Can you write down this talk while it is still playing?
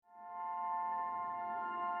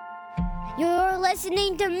You're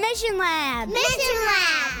listening to Mission Lab. Mission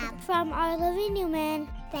Lab. From Arlovie Newman,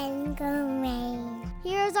 Ben Gomez.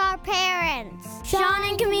 Here's our parents, Sean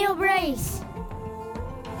and Camille Brace.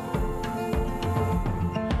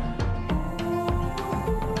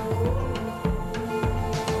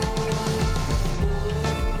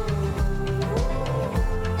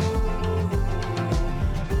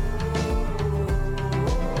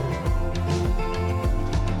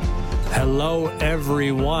 Hello,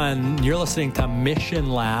 everyone. You're listening to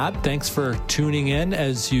Mission Lab. Thanks for tuning in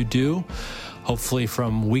as you do, hopefully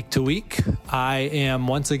from week to week. I am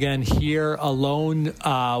once again here alone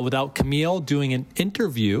without Camille doing an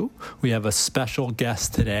interview. We have a special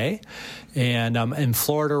guest today, and I'm in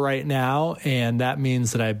Florida right now, and that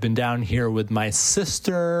means that I've been down here with my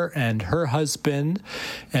sister and her husband,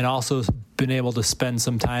 and also been able to spend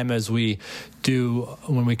some time, as we do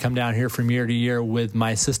when we come down here from year to year, with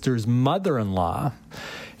my sister's mother-in-law.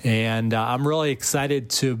 And I'm really excited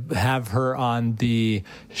to have her on the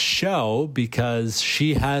show because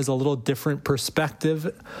she has a little different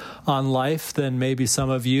perspective on life than maybe some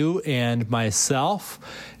of you and myself.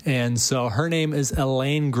 And so her name is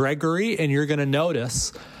Elaine Gregory, and you're going to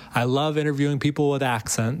notice I love interviewing people with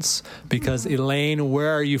accents because, Elaine, where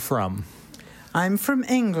are you from? I'm from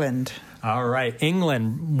England. All right.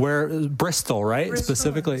 England, where? Bristol, right? Bristol,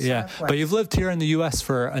 specifically. Yeah. Southwest. But you've lived here in the U.S.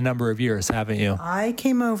 for a number of years, haven't you? I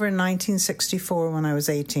came over in 1964 when I was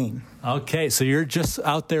 18. Okay. So you're just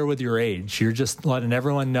out there with your age. You're just letting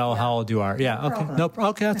everyone know how old you are. Yeah. Okay.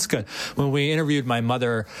 Okay. That's good. When we interviewed my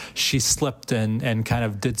mother, she slipped and kind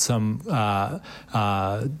of did some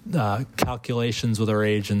calculations with her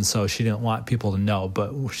age. And so she didn't want people to know,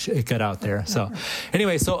 but it got out there. So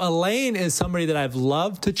anyway, so Elaine is somebody that I've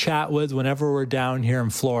loved to chat with whenever we're down here in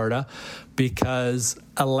Florida, because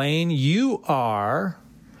Elaine, you are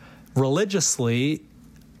religiously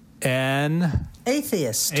an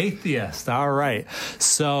atheist. All right.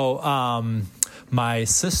 So my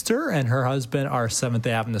sister and her husband are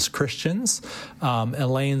Seventh-day Adventist Christians.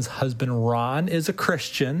 Elaine's husband Ron is a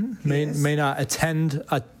Christian. May not attend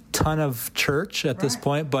a ton of church at this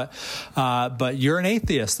point, but you're an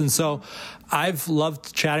atheist, and so I've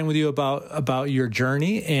loved chatting with you about your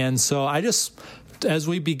journey. And so I just, as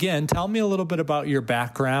we begin, tell me a little bit about your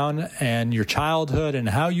background and your childhood and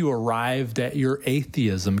how you arrived at your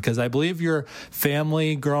atheism, because I believe your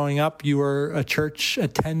family growing up, you were a church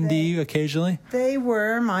attendee occasionally. They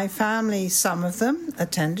were. My family, some of them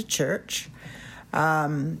attended church.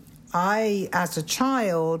 I, as a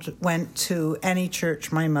child, went to any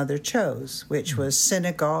church my mother chose, which was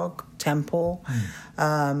synagogue, temple,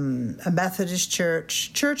 a Methodist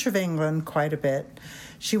church, Church of England quite a bit.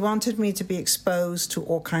 She wanted me to be exposed to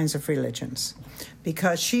all kinds of religions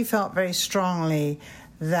because she felt very strongly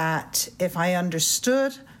that if I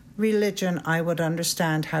understood religion, I would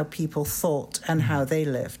understand how people thought and how they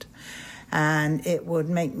lived. And it would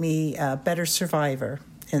make me a better survivor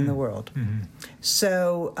in the world. Mm-hmm.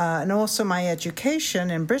 So, and also my education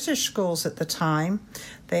in British schools at the time,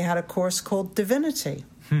 they had a course called Divinity.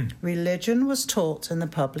 Religion was taught in the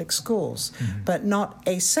public schools, but not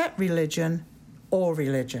a set religion, all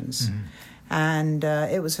religions. And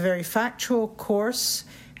it was a very factual course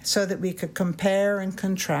so that we could compare and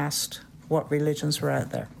contrast what religions were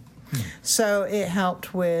out there. So it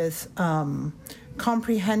helped with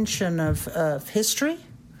comprehension of history,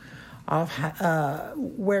 of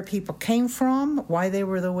where people came from, why they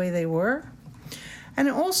were the way they were. And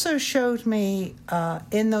it also showed me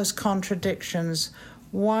in those contradictions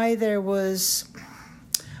why there was,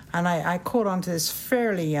 and I caught on to this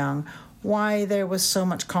fairly young, why there was so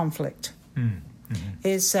much conflict.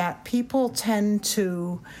 Is that people tend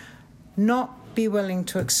to not be willing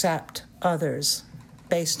to accept others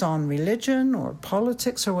based on religion or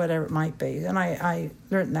politics or whatever it might be. And I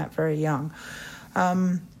learned that very young.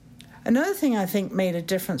 Another thing I think made a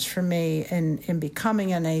difference for me in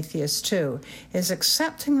becoming an atheist too is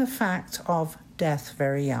accepting the fact of death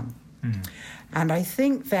very young. And I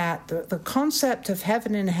think that the concept of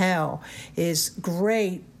heaven and hell is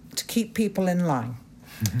great to keep people in line.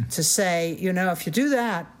 To say, you know, if you do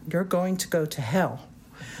that, you're going to go to hell.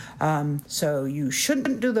 So you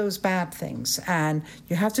shouldn't do those bad things. And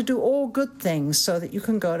you have to do all good things so that you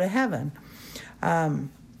can go to heaven.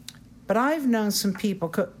 But I've known some people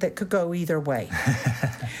that could go either way.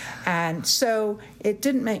 And so it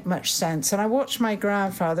didn't make much sense. And I watched my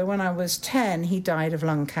grandfather, when I was 10, he died of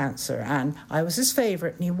lung cancer. And I was his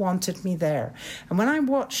favorite, and he wanted me there. And when I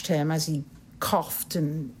watched him as he coughed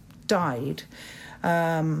and died,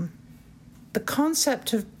 the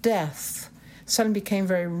concept of death suddenly became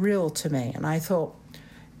very real to me. And I thought,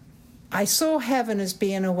 I saw heaven as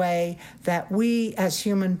being a way that we as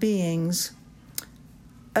human beings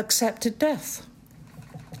accepted death.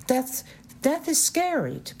 Death is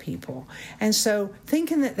scary to people. And so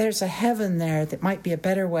thinking that there's a heaven there that might be a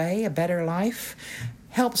better way, a better life,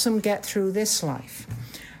 helps them get through this life.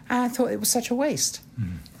 And I thought it was such a waste.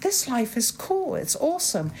 This life is cool. It's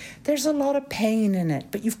awesome. There's a lot of pain in it,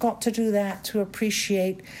 but you've got to do that to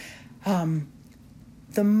appreciate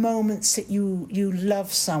the moments that you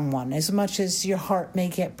love someone, as much as your heart may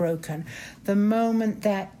get broken. The moment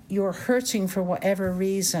that you're hurting for whatever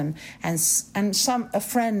reason, and a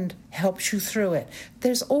friend helps you through it.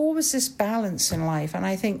 There's always this balance in life, and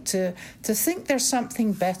I think to think there's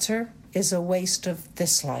something better is a waste of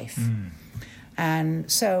this life.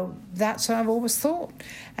 And so that's what I've always thought.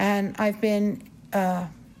 And I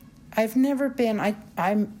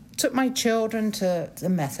took my children to the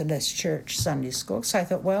Methodist Church Sunday school, so I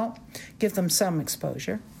thought, well, give them some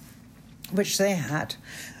exposure, which they had.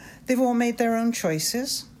 They've all made their own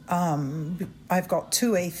choices. I've got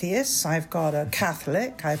 2 atheists, I've got a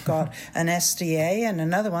Catholic, I've got an SDA, and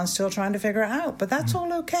another one still trying to figure it out, but that's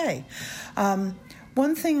all okay.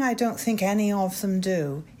 One thing I don't think any of them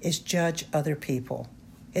do is judge other people.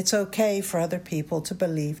 It's okay for other people to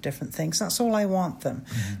believe different things. That's all I want them.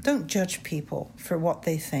 Don't judge people for what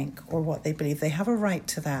they think or what they believe. They have a right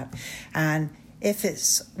to that. And if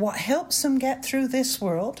it's what helps them get through this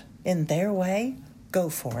world in their way, go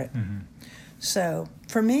for it. So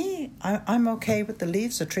for me, I'm okay with the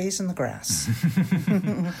leaves, the trees, and the grass.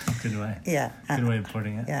 Good way. Yeah. Good way of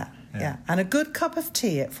putting it. Yeah. And a good cup of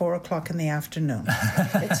tea at 4:00 in the afternoon.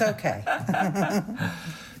 It's okay.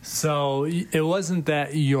 So it wasn't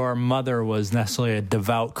that your mother was necessarily a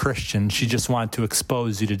devout Christian. She just wanted to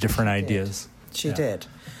expose you to different ideas. She did.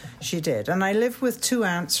 And I lived with 2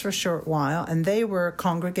 aunts for a short while, and they were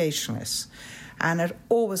Congregationalists. And I'd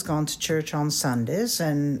always gone to church on Sundays,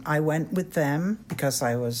 and I went with them because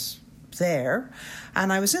I was there.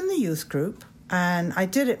 And I was in the youth group, and I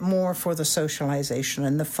did it more for the socialization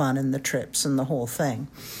and the fun and the trips and the whole thing.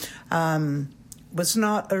 Was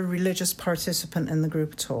not a religious participant in the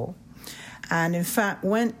group at all. And in fact,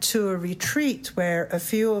 went to a retreat where a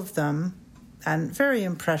few of them, and very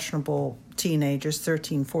impressionable teenagers,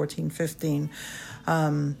 13, 14, 15,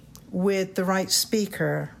 with the right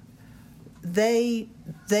speaker, they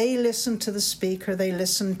listened to the speaker, they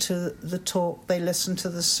listened to the talk, they listened to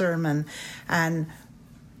the sermon, and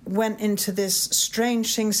went into this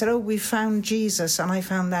strange thing, said, we found Jesus. And I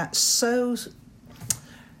found that so...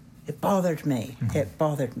 It bothered me.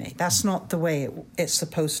 That's not the way it's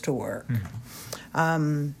supposed to work.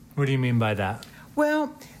 What do you mean by that?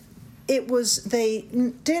 Well, they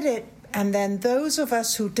did it, and then those of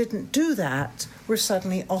us who didn't do that were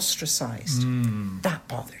suddenly ostracized. That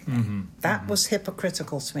bothered me. That was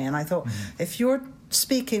hypocritical to me. And I thought, if you're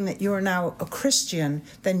speaking that you're now a Christian,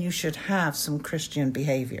 then you should have some Christian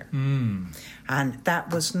behavior. And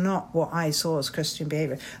that was not what I saw as Christian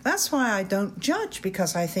behavior. That's why I don't judge,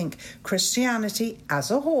 because I think Christianity as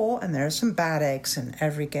a whole, and there are some bad eggs in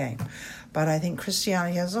every game, but I think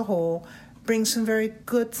Christianity as a whole brings some very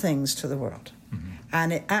good things to the world.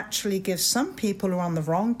 And it actually gives some people who are on the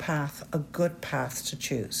wrong path a good path to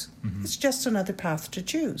choose. It's just another path to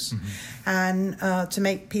choose, and to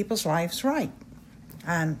make people's lives right.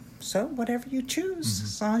 And so whatever you choose,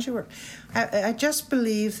 as long as you work. I just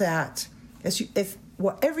believe that if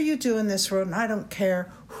whatever you do in this world, and I don't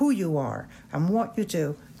care who you are and what you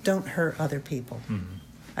do, don't hurt other people.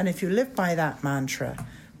 And if you live by that mantra,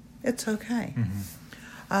 it's okay.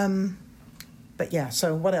 But yeah,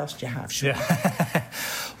 so what else do you have? Sure. Yeah.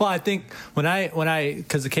 Well, I think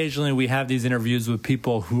because occasionally we have these interviews with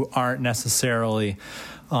people who aren't necessarily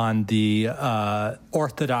on the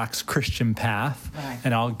Orthodox Christian path, right.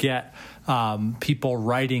 And I'll get people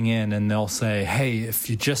writing in, and they'll say, hey, if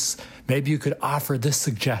you just, maybe you could offer this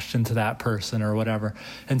suggestion to that person or whatever.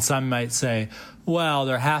 And some might say, well,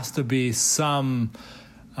 there has to be some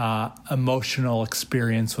emotional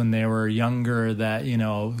experience when they were younger that,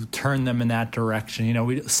 turned them in that direction.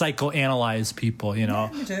 We psychoanalyze people,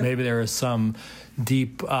 maybe there was some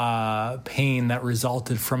deep pain that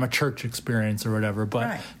resulted from a church experience or whatever, but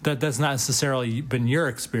right. That's not necessarily been your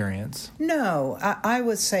experience. No, I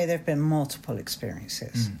would say there have been multiple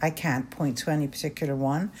experiences. I can't point to any particular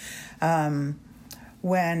one. It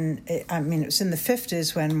was in the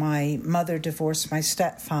 50s when my mother divorced my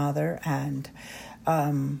stepfather, and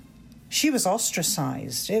she was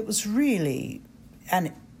ostracized. It was really,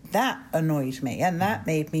 and that annoyed me, and that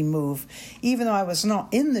made me move. Even though I was not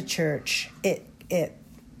in the church, it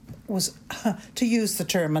was, to use the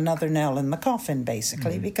term, another nail in the coffin,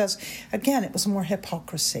 basically, because, again, it was more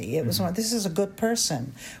hypocrisy. It was more, this is a good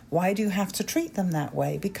person. Why do you have to treat them that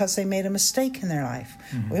way? Because they made a mistake in their life.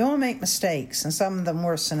 We all make mistakes, and some of them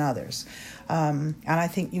worse than others. And I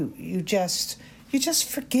think you just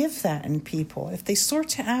forgive that in people. If they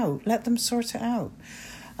sort it out, let them sort it out.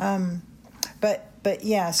 But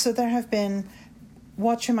yeah, so there have been,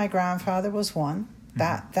 watching my grandfather was one.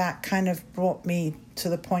 That kind of brought me to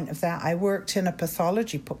the point of that. I worked in a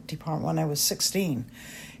pathology department when I was 16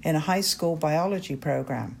 in a high school biology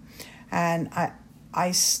program. And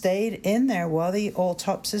I stayed in there while the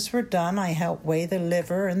autopsies were done. I helped weigh the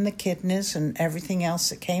liver and the kidneys and everything else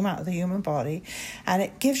that came out of the human body. And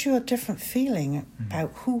it gives you a different feeling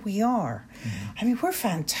about who we are. I mean, we're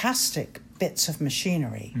fantastic bits of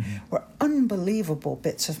machinery. We're unbelievable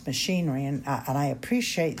bits of machinery, and I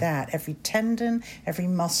appreciate that. Every tendon, every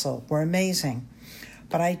muscle, we're amazing.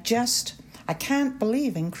 But I can't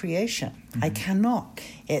believe in creation. I cannot.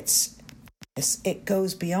 It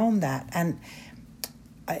goes beyond that. And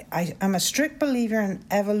I'm a strict believer in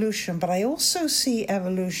evolution, but I also see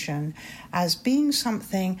evolution as being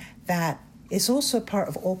something that is also part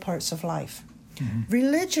of all parts of life.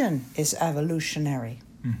 Religion is evolutionary.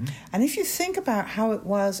 And if you think about how it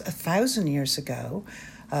was 1,000 years ago,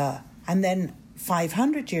 and then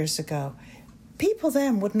 500 years ago, people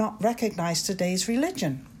then would not recognize today's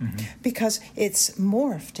religion because it's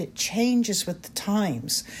morphed, it changes with the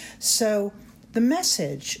times. So the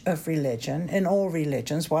message of religion, in all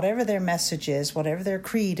religions, whatever their message is, whatever their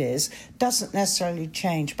creed is, doesn't necessarily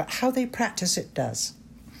change, but how they practice it does.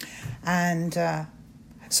 And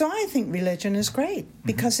so I think religion is great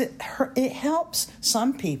because it helps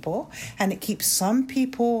some people, and it keeps some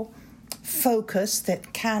people focused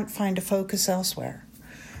that can't find a focus elsewhere.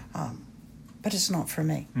 But it's not for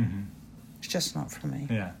me. It's just not for me.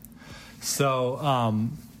 Yeah. So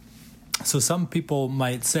so some people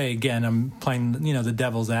might say, again, I'm playing, the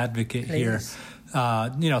devil's advocate here.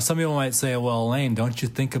 Some people might say, well, Elaine, don't you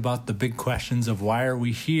think about the big questions of why are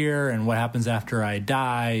we here and what happens after I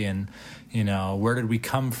die, and where did we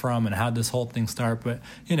come from and how did this whole thing start? But,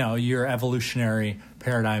 your evolutionary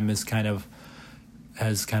paradigm has kind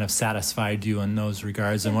of satisfied you in those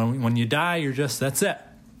regards. And when you die, that's it.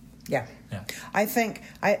 Yeah. I think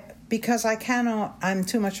because I'm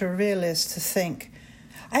too much a realist to think.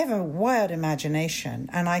 I have a wild imagination,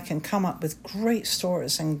 and I can come up with great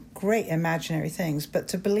stories and great imaginary things. But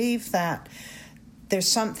to believe that there's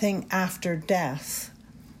something after death,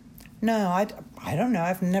 no, I don't know.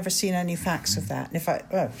 I've never seen any facts of that. And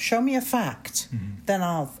if show me a fact, then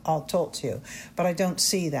I'll talk to you. But I don't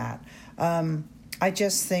see that. I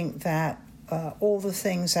just think that all the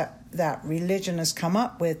things that religion has come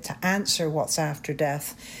up with to answer what's after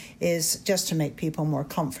death is just to make people more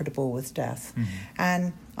comfortable with death.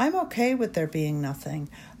 And I'm okay with there being nothing.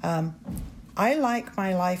 I like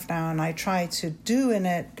my life now, and I try to do in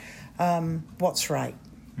it what's right.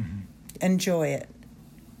 Enjoy it.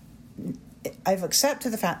 I've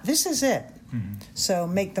accepted the fact this is it, so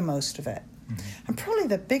make the most of it. And probably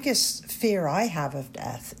the biggest fear I have of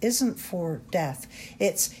death isn't for death.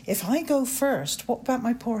 It's, if I go first, what about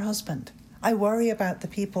my poor husband? I worry about the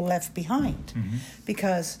people left behind,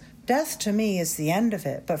 because death to me is the end of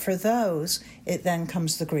it. But for those, it then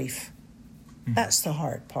comes the grief. That's the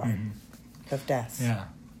hard part of death.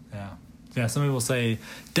 Yeah, some people say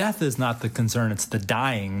death is not the concern; it's the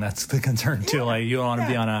dying that's the concern too. Like you don't want to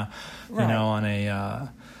be on a, on a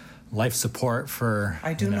life support for.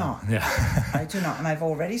 I do not. Yeah, I do not, and I've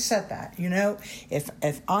already said that.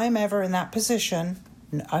 If I'm ever in that position,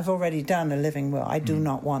 I've already done a living will. I do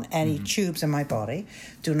not want any tubes in my body.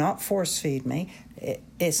 Do not force feed me.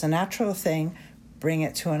 It's a natural thing. Bring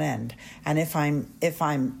it to an end. And if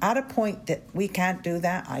I'm at a point that we can't do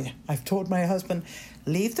that, I've told my husband,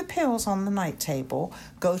 leave the pills on the night table,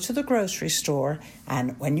 go to the grocery store,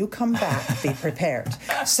 and when you come back, be prepared.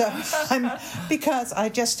 So because I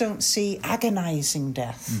just don't see agonizing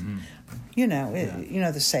death. You know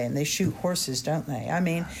the saying, they shoot horses, don't they? I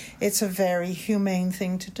mean, it's a very humane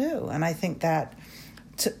thing to do. And I think that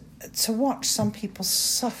to watch some people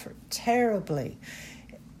suffer terribly,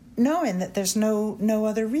 knowing that there's no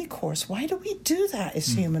other recourse. Why do we do that as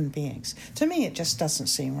human beings? To me, it just doesn't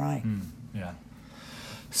seem right. Yeah.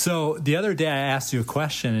 So the other day I asked you a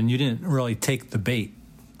question, and you didn't really take the bait.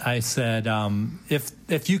 I said,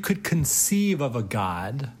 if you could conceive of a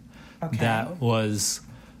God that was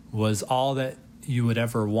all that you would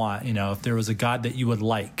ever want, if there was a God that you would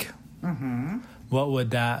like, what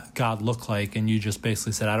would that God look like? And you just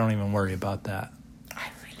basically said, I don't even worry about that. I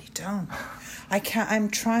really don't. I can't. I'm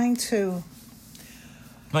trying to.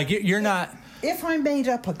 Like you're not. If I made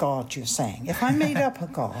up a god, you're saying, if I made up a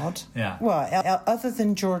god, Yeah. well, other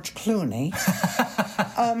than George Clooney,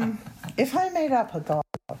 if I made up a god,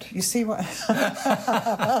 you see what?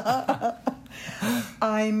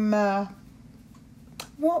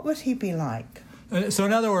 What would he be like? So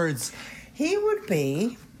in other words, He would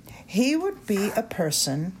be a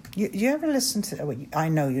person. You ever listen to? I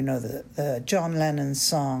know you know the John Lennon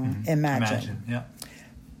song "Imagine." yeah.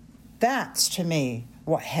 That's to me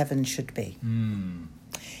what heaven should be.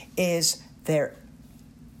 Is there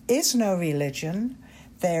is no religion,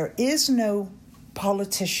 there is no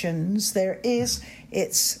politicians,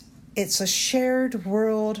 it's a shared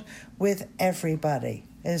world with everybody.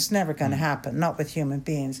 It's never going to happen, not with human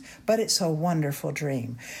beings, but it's a wonderful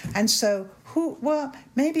dream. And so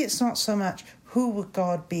maybe it's not so much who would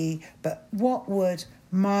God be, but what would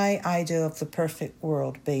my idea of the perfect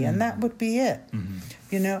world be? And that would be it.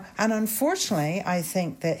 You know, and unfortunately, I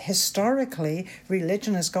think that historically,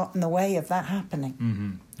 religion has got in the way of that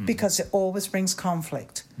happening because it always brings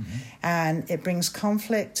conflict. And it brings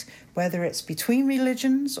conflict, whether it's between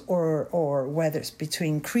religions or whether it's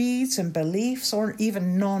between creeds and beliefs or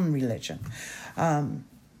even non-religion.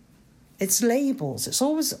 It's labels. It's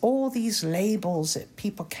always all these labels that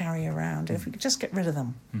people carry around. If we could just get rid of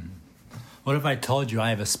them. What if I told you I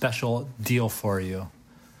have a special deal for you?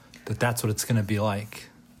 That's what it's going to be like.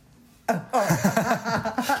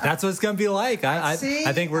 That's what it's going to be like. I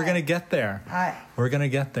think we're going to get there. We're going to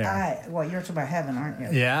get there. Well, you're talking about heaven, aren't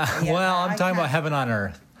you? Yeah. Well, I'm talking about heaven on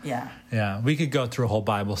earth. Yeah. Yeah. We could go through a whole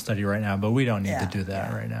Bible study right now, but we don't need to do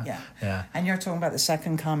that right now. Yeah. And you're talking about the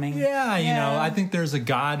second coming. Yeah. You know, I think there's a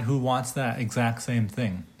God who wants that exact same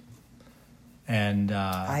thing. And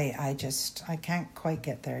I can't quite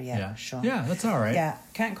get there yet, Sean. Yeah, that's all right. Yeah,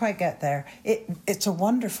 can't quite get there. It's a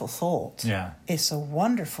wonderful thought. Yeah. It's a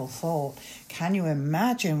wonderful thought. Can you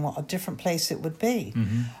imagine what a different place it would be?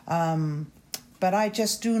 But I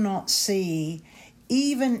just do not see,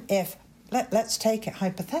 even if, let's take it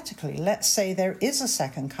hypothetically, let's say there is a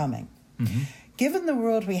second coming. Given the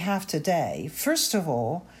world we have today, first of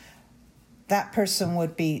all, that person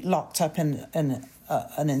would be locked up in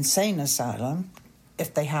an insane asylum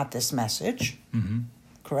if they had this message,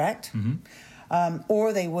 correct?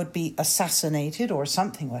 Or they would be assassinated or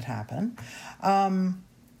something would happen.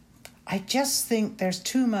 I just think there's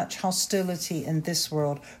too much hostility in this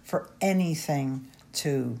world for anything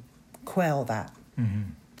to quell that.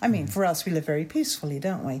 I mean, for us, we live very peacefully,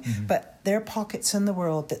 don't we? But there are pockets in the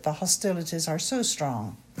world that the hostilities are so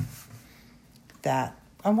strong that...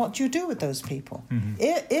 And what do you do with those people?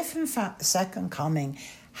 If in fact, the second coming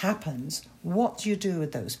happens, what do you do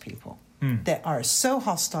with those people that are so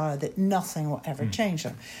hostile that nothing will ever change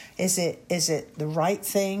them? Is it the right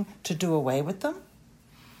thing to do away with them?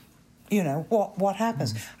 You know, what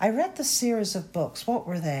happens? I read the series of books. What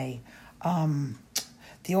were they?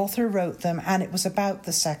 The author wrote them, and it was about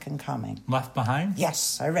the second coming. Left Behind?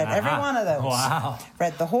 Yes, I read every one of those. Wow.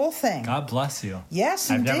 Read the whole thing. God bless you.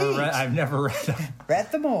 Yes, indeed. I've never read them.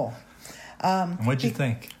 Read them all. What'd you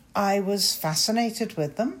think? I was fascinated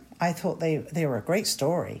with them. I thought they were a great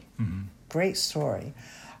story. Great story.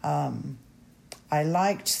 I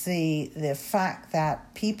liked the fact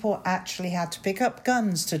that people actually had to pick up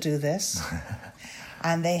guns to do this.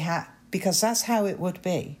 And they had... Because that's how it would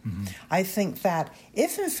be. I think that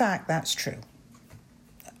if in fact that's true,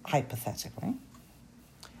 hypothetically,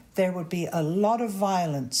 there would be a lot of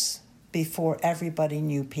violence before everybody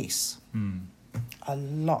knew peace. A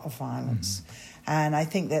lot of violence. And I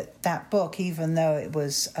think that book, even though it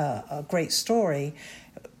was a great story,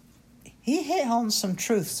 he hit on some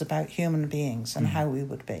truths about human beings and how we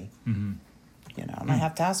would be. You know, and I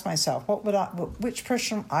have to ask myself, which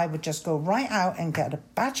person I would just go right out and get a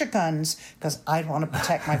batch of guns because I'd want to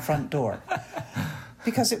protect my front door.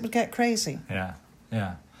 Because it would get crazy.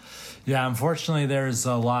 Yeah. Unfortunately, there's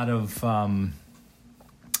a lot of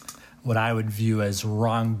what I would view as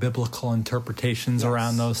wrong biblical interpretations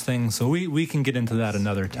around those things. So we can get into that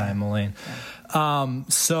another time, Elaine.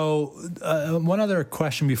 So one other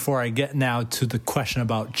question before I get now to the question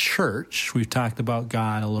about church. We've talked about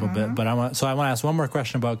God a little bit, but I want to ask one more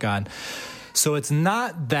question about God. So it's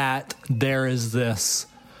not that there is this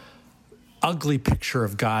ugly picture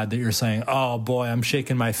of God that you're saying, oh boy, I'm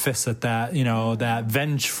shaking my fist at that, you know, that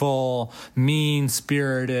vengeful,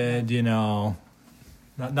 mean-spirited, you know,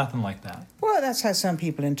 nothing like that. Well, that's how some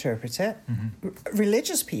people interpret it.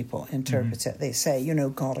 Religious people interpret it. They say, you know,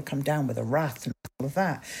 God will come down with a wrath and all of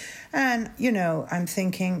that. And, you know, I'm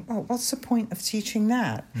thinking, well, what's the point of teaching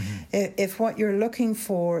that? If what you're looking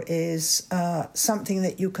for is something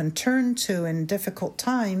that you can turn to in difficult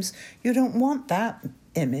times, you don't want that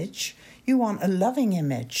image. You want a loving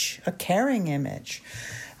image, a caring image.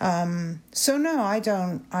 So no, I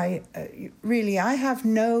don't. I have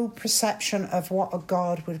no perception of what a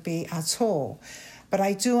God would be at all. But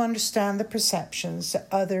I do understand the perceptions that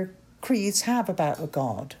other creeds have about a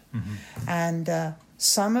God. Mm-hmm. And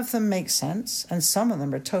some of them make sense, and some of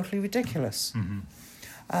them are totally ridiculous.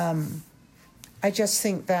 Mm-hmm. I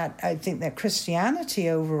think that Christianity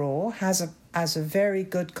overall has a very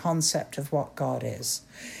good concept of what God is.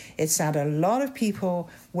 It's that a lot of people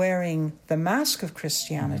wearing the mask of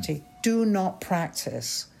Christianity do not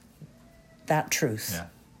practice that truth.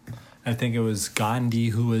 Yeah. I think it was Gandhi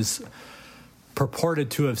who was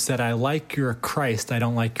purported to have said, "I like your Christ, I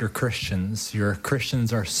don't like your Christians. Your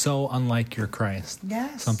Christians are so unlike your Christ."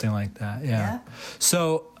 Yes. Something like that, yeah.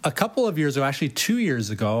 So a couple of years ago, actually 2 years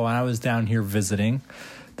ago, when I was down here visiting,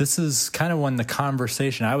 this is kind of when the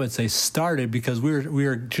conversation, I would say, started, because we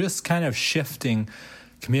were just kind of shifting.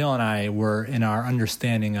 Camille and I were in our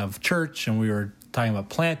understanding of church, and we were talking about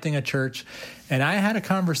planting a church. And I had a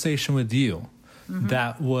conversation with you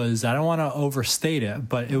that was, I don't want to overstate it,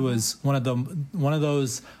 but it was one of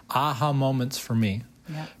those aha moments for me,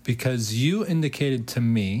 because you indicated to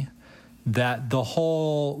me that the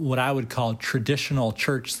whole, what I would call traditional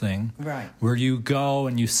church thing, where you go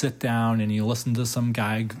and you sit down and you listen to some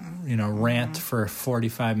guy, rant for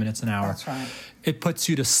 45 minutes, an hour. That's right. It puts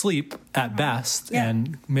you to sleep at best,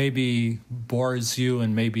 and maybe bores you,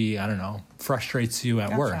 and maybe, I don't know, frustrates you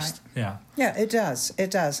at worst. Right. Yeah. Yeah, it does. It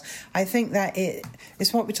does. I think that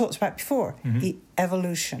it's what we talked about before,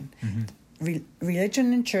 evolution.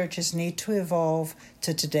 Religion and churches need to evolve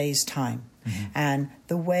to today's time and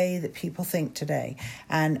the way that people think today.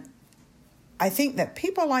 And I think that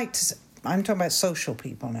people like to... I'm talking about social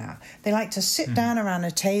people now. They like to sit down around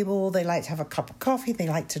a table. They like to have a cup of coffee. They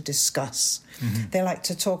like to discuss. They like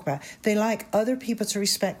to talk about. They like other people to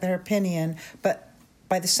respect their opinion, but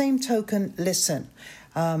by the same token, listen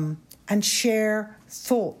and share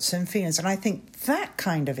thoughts and feelings. And I think that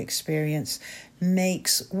kind of experience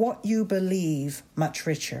makes what you believe much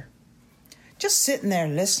richer. Just sitting there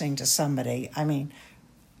listening to somebody, I mean,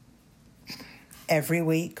 every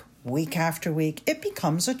week after week, it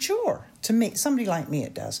becomes a chore. To me, somebody like me,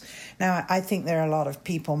 it does. Now, I think there are a lot of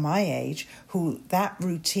people my age who that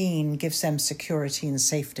routine gives them security and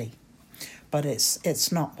safety. But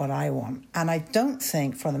it's not what I want. And I don't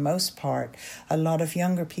think, for the most part, a lot of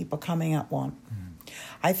younger people coming up want.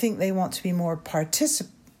 I think they want to be more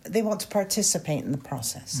they want to participate in the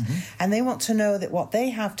process. And they want to know that what they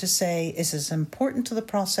have to say is as important to the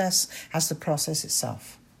process as the process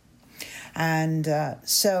itself. And I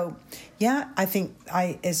think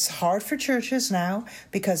it's hard for churches now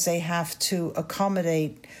because they have to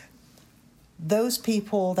accommodate those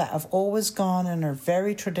people that have always gone and are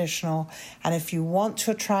very traditional. And if you want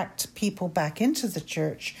to attract people back into the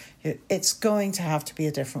church, it's going to have to be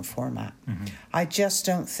a different format. I just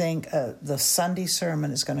don't think the Sunday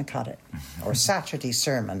sermon is going to cut it, or Saturday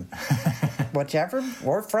sermon, whichever,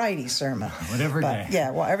 or Friday sermon. Whatever day.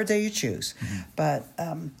 Yeah, whatever day you choose. But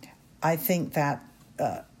I think that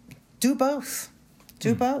do both.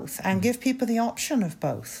 Do both. And give people the option of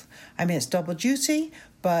both. I mean, it's double duty,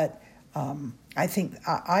 but I think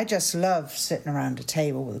I just love sitting around a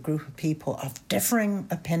table with a group of people of differing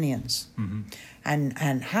opinions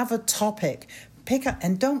and have a topic.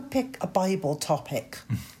 Don't pick a Bible topic.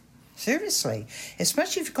 Seriously.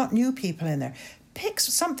 Especially if you've got new people in there. Pick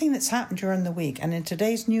something that's happened during the week. And in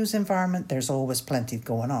today's news environment, there's always plenty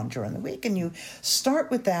going on during the week. And you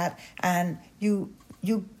start with that, and you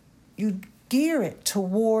gear it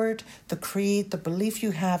toward the creed, the belief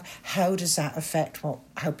you have. How does that affect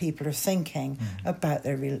how people are thinking about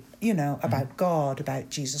their, about God, about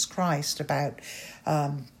Jesus Christ, about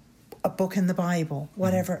a book in the Bible,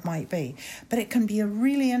 whatever it might be. But it can be a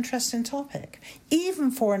really interesting topic,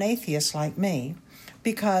 even for an atheist like me,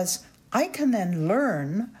 because I can then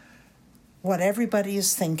learn what everybody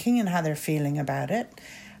is thinking and how they're feeling about it,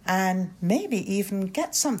 and maybe even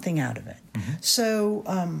get something out of it. So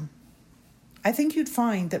I think you'd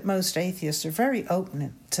find that most atheists are very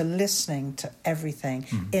open to listening to everything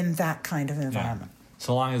in that kind of environment. Yeah.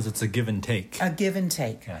 So long as it's a give and take. A give and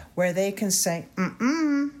take, where they can say,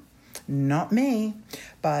 not me,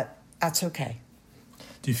 but that's okay.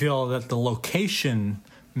 Do you feel that the location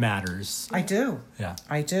matters? I do. Yeah.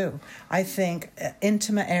 I do. I think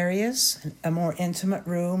intimate areas, a more intimate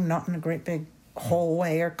room, not in a great big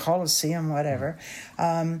hallway or coliseum, whatever.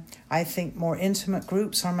 I think more intimate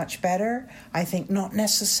groups are much better. I think not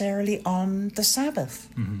necessarily on the Sabbath.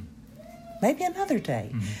 Maybe another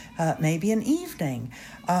day. Maybe an evening.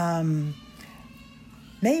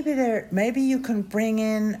 Maybe you can bring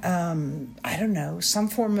in, I don't know, some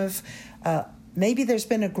form of. Maybe there's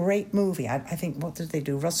been a great movie. I think, what did they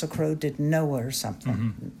do? Russell Crowe did Noah or something.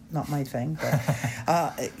 Mm-hmm. Not my thing,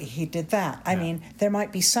 but he did that. I mean, there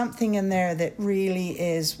might be something in there that really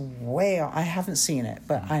is I haven't seen it,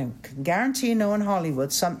 but I can guarantee you know in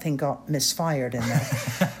Hollywood something got misfired in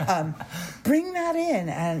there. Bring that in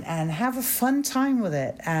and have a fun time with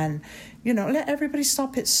it. And, you know, let everybody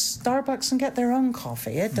stop at Starbucks and get their own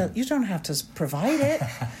coffee. You don't have to provide it,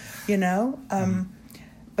 you know.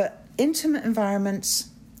 But intimate environments,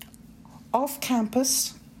 off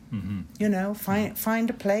campus, you know, find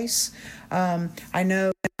a place. I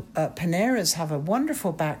know Panera's have a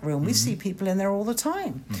wonderful back room. We see people in there all the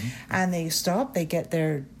time, and they stop, they get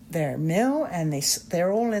their meal, and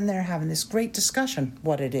they're all in there having this great discussion.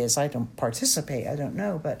 What it is, I don't participate, I don't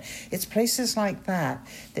know, but it's places like that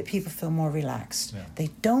people feel more relaxed. Yeah. They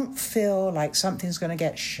don't feel like something's going to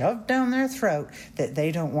get shoved down their throat that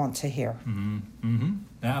they don't want to hear.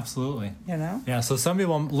 Yeah, absolutely. You know? Yeah, so some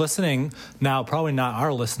people listening now, probably not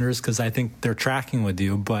our listeners because I think they're tracking with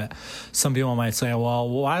you, but some people might say, well,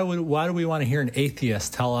 why do we want to hear an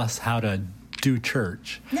atheist tell us how to do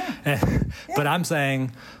church? Yeah. But I'm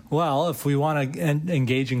saying, well, if we want to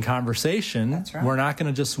engage in conversation, that's right. We're not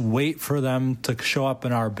going to just wait for them to show up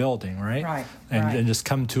in our building, right? Right. And just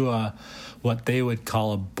come to what they would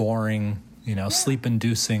call a boring,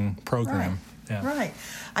 sleep-inducing program. Right. Yeah. Right.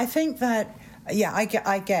 I think that. Yeah, I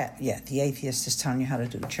get. The atheist is telling you how to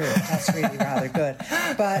do church. That's really rather good.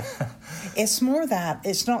 But it's more that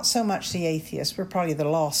it's not so much the atheist. We're probably the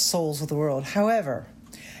lost souls of the world. However,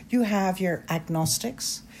 you have your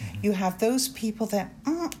agnostics. You have those people that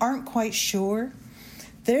aren't quite sure.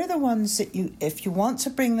 They're the ones that if you want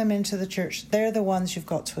to bring them into the church, they're the ones you've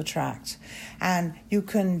got to attract. And you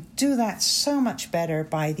can do that so much better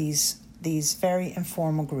by these very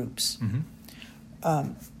informal groups.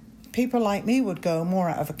 People like me would go more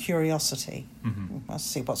out of a curiosity. Let's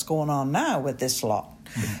see what's going on now with this lot.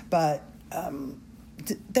 But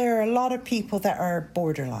there are a lot of people that are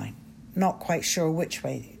borderline, not quite sure which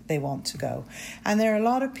way they want to go. And there are a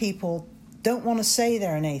lot of people don't want to say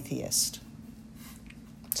they're an atheist.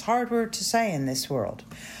 It's a hard word to say in this world,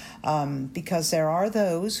 because there are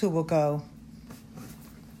those who will go,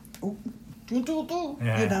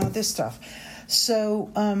 this stuff. So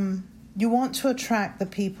you want to attract the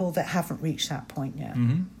people that haven't reached that point yet.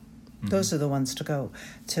 Those are the ones to go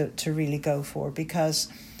to really go for, because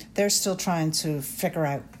they're still trying to figure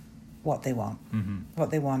out what they want,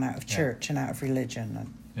 what they want out of church and out of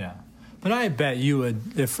religion. Yeah. But I bet you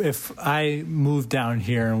would, if I moved down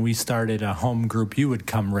here and we started a home group, you would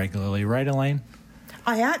come regularly, right, Elaine?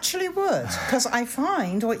 I actually would, because I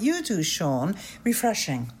find what you do, Sean,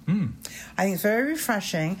 refreshing. I think it's very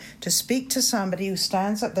refreshing to speak to somebody who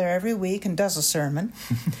stands up there every week and does a sermon,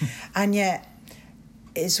 and yet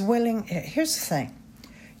is willing. Here's the thing.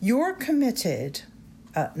 You're committed,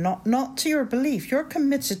 not to your belief. You're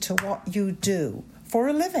committed to what you do for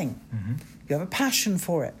a living. You have a passion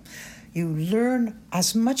for it. You learn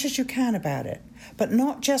as much as you can about it, but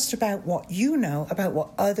not just about what you know, about what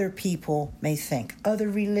other people may think, other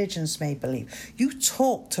religions may believe. You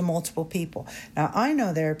talk to multiple people. Now, I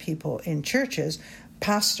know there are people in churches,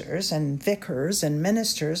 pastors and vicars and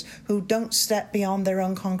ministers, who don't step beyond their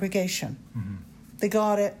own congregation. They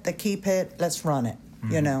got it, they keep it, let's run it.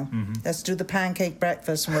 Let's do the pancake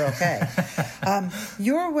breakfast and we're okay.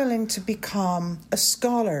 You're willing to become a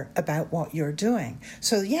scholar about what you're doing.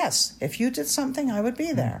 So, yes, if you did something, I would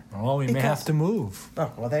be there. Well, we may have to move.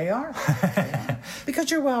 Oh, well, there you are. Because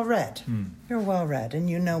you're well-read. You're well-read, and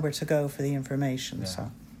you know where to go for the information. Yeah.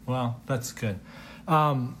 So, well, that's good.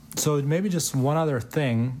 So maybe just one other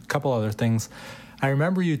thing, a couple other things. I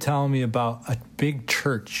remember you telling me about a big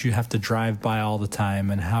church you have to drive by all the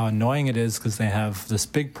time and how annoying it is because they have this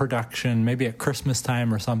big production, maybe at Christmas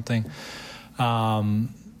time or something.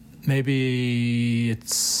 Maybe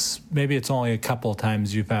it's only a couple of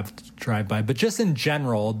times you have to drive by, but just in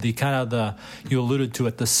general, you alluded to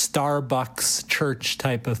it, the Starbucks church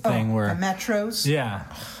type of thing where the metros. Yeah,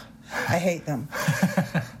 I hate them.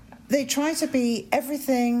 They try to be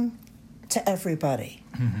everything to everybody.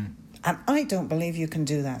 And I don't believe you can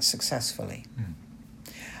do that successfully.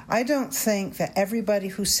 I don't think that everybody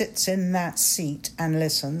who sits in that seat and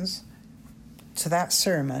listens to that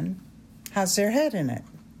sermon has their head in it.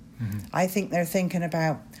 I think they're thinking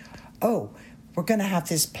about, we're going to have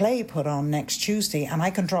this play put on next Tuesday, and I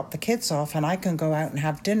can drop the kids off and I can go out and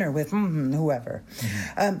have dinner with whoever.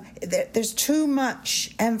 There's too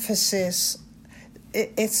much emphasis.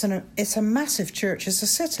 It's a massive church. It's a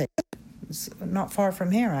city. It's not far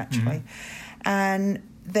from here, actually. And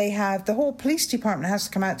they have, the whole police department has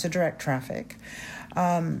to come out to direct traffic.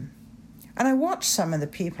 And I watch some of the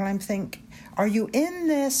people, I'm thinking, are you in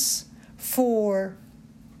this for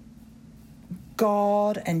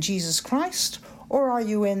God and Jesus Christ, or are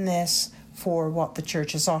you in this for what the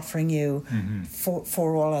church is offering you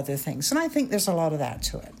for all other things? And I think there's a lot of that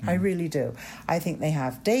to it. I really do. I think they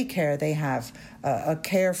have daycare, they have a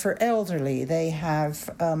care for elderly, they have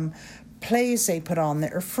plays they put on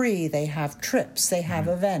that are free, they have trips, they have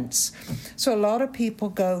events. So a lot of people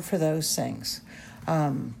go for those things.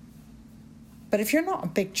 But if you're not a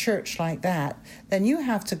big church like that, then you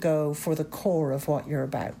have to go for the core of what you're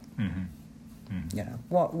about. You know,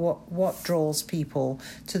 what draws people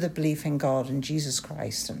to the belief in God and Jesus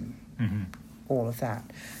Christ and all of that.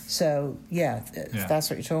 So, if that's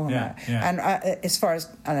what you're talking about. Yeah. And as far as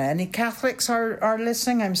any Catholics are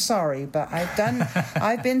listening, I'm sorry, but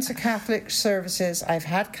I've been to Catholic services, I've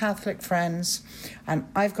had Catholic friends, and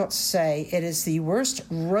I've got to say, it is the worst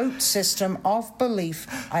rote system of belief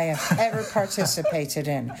I have ever participated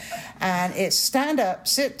in. And it's stand up,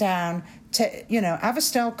 sit down, have a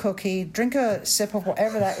stale cookie, drink a sip of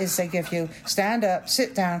whatever that is they give you, stand up,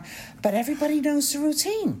 sit down, but everybody knows the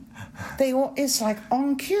routine. It's like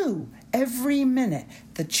on cue every minute.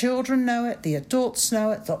 The children know it, the adults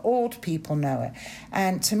know it, the old people know it.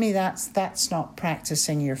 And to me, that's not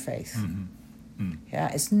practicing your faith. Yeah,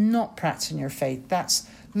 it's not practicing your faith. That's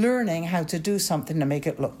learning how to do something to make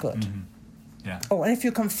it look good. Yeah. Oh, and if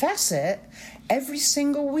you confess it every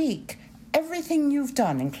single week, everything you've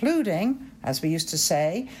done, including, as we used to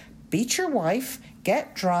say, beat your wife,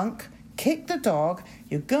 get drunk, kick the dog,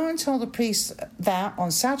 you go and tell the priest that on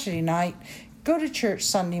Saturday night, go to church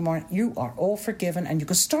Sunday morning, you are all forgiven, and you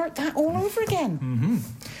can start that all over again.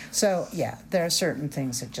 So, there are certain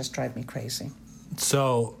things that just drive me crazy.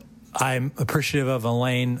 So I'm appreciative of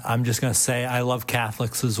Elaine. I'm just going to say I love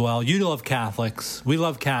Catholics as well. You love Catholics. We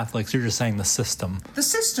love Catholics. You're just saying the system. The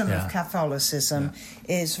system of Catholicism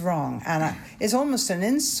is wrong, and it's almost an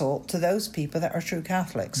insult to those people that are true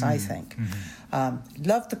Catholics, I think.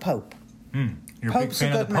 Love the Pope. You're Pope's a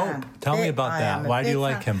big fan a of good the Pope. man. Tell me about that. Why do you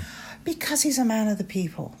like him? Because he's a man of the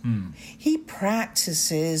people. He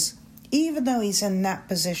practices, even though he's in that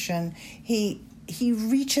position, he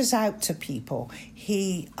reaches out to people.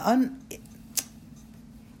 He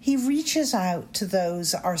reaches out to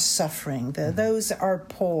those that are suffering, those that are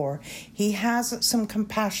poor. He has some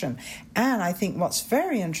compassion. And I think what's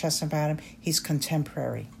very interesting about him, he's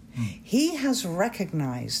contemporary. He has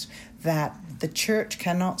recognized that the church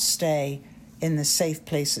cannot stay in the safe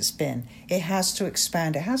place it's been. It has to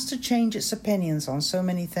expand. It has to change its opinions on so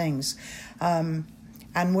many things.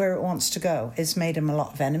 And where it wants to go. It's made him a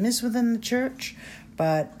lot of enemies within the church,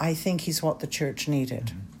 but I think he's what the church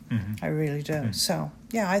needed. I really do. So,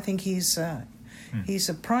 I think he's a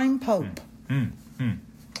prime pope.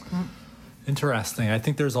 Interesting. I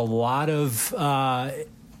think there's a lot of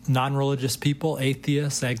non-religious people,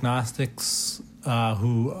 atheists, agnostics,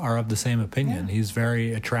 who are of the same opinion. He's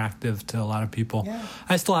very attractive to a lot of people.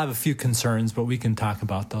 I still have a few concerns, but we can talk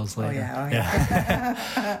about those later.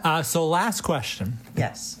 So last question.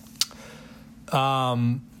 Yes.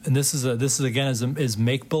 And this is again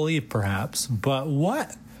make-believe perhaps, but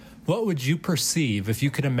what would you perceive if you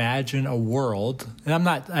could imagine a world, and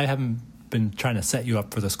I haven't been trying to set you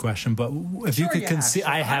up for this question, but if you could conceive,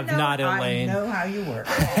 I have not, Elaine. I know how you work.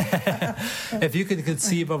 If you could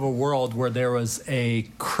conceive of a world where there was a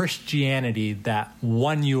Christianity that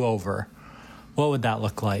won you over, what would that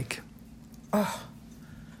look like? Oh,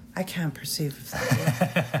 I can't perceive of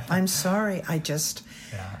that. I'm sorry. I just,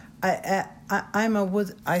 I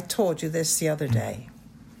told you this the other day.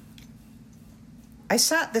 I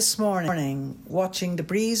sat this morning watching the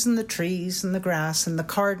breeze and the trees and the grass and the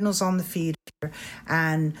cardinals on the feeder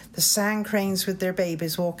and the sand cranes with their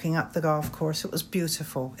babies walking up the golf course. It was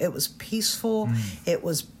beautiful. It was peaceful. It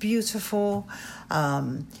was beautiful.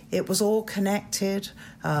 It was all connected.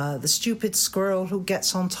 The stupid squirrel who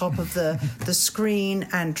gets on top of the screen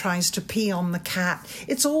and tries to pee on the cat.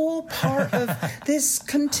 It's all part of this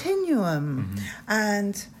continuum.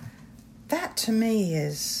 And that to me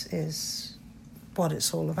is what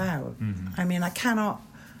it's all about. I mean, I think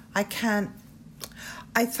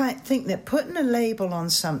that putting a label on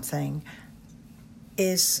something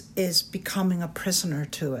is becoming a prisoner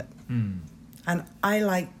to it. And I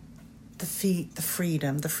like the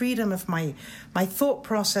freedom of my thought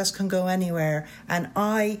process can go anywhere, and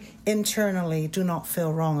I internally do not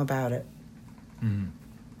feel wrong about it.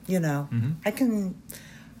 You know, I can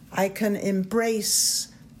embrace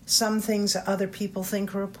some things that other people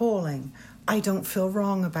think are appalling. I don't feel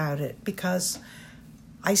wrong about it because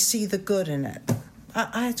I see the good in it.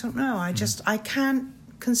 I don't know. I can't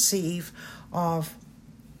conceive of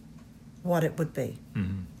what it would be.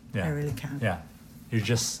 Yeah. I really can't. Yeah.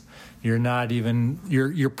 You're not even,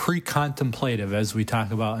 you're pre-contemplative, as we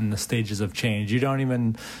talk about in the stages of change. You don't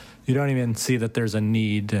even see that there's a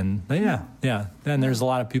need, and and there's a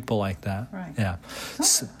lot of people like that. Right. Yeah.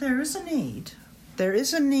 There is a need. There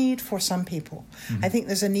is a need for some people. I think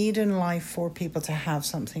there's a need in life for people to have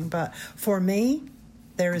something, but for me,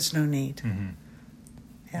 there is no need.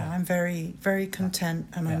 Yeah, I'm very, very content,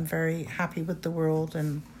 and I'm very happy with the world,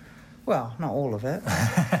 and, well, not all of it.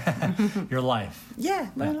 Your life. Yeah,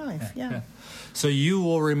 my life, yeah. So you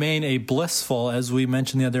will remain a blissful, as we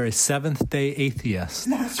mentioned the other day, Seventh-day atheist.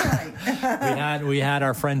 That's right. we had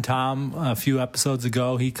our friend Tom a few episodes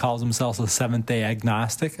ago. He calls himself a Seventh-day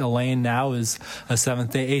agnostic. Elaine now is a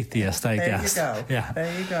Seventh-day atheist, I guess. There you go. Yeah.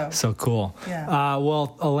 There you go. So cool. Yeah.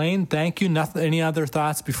 Well, Elaine, thank you. Any other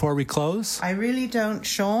thoughts before we close? I really don't,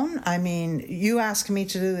 Sean. I mean, you asking me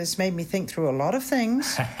to do this made me think through a lot of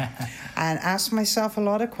things and ask myself a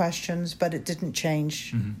lot of questions, but it didn't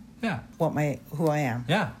change. Yeah. Who I am.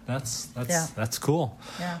 Yeah, that's cool.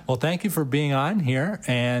 Yeah. Well, thank you for being on here,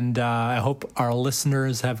 and I hope our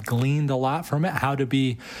listeners have gleaned a lot from it, how to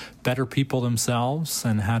be better people themselves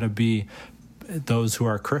and how to be those who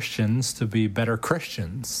are Christians to be better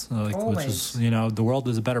Christians. Which is, the world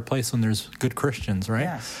is a better place when there's good Christians, right?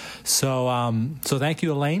 Yes. So thank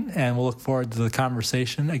you, Elaine, and we'll look forward to the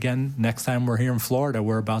conversation again next time we're here in Florida.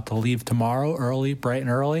 We're about to leave tomorrow bright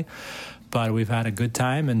and early. But we've had a good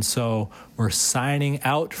time, and so we're signing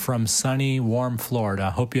out from sunny, warm Florida.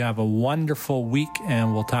 Hope you have a wonderful week,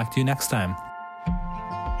 and we'll talk to you next time.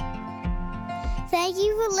 Thank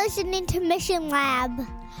you for listening to Mission Lab.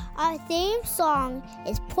 Our theme song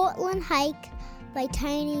is Portland Hike by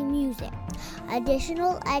Tiny Music.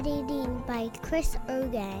 Additional editing by Chris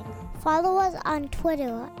Ergang. Follow us on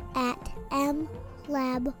Twitter at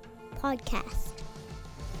MLabPodcast.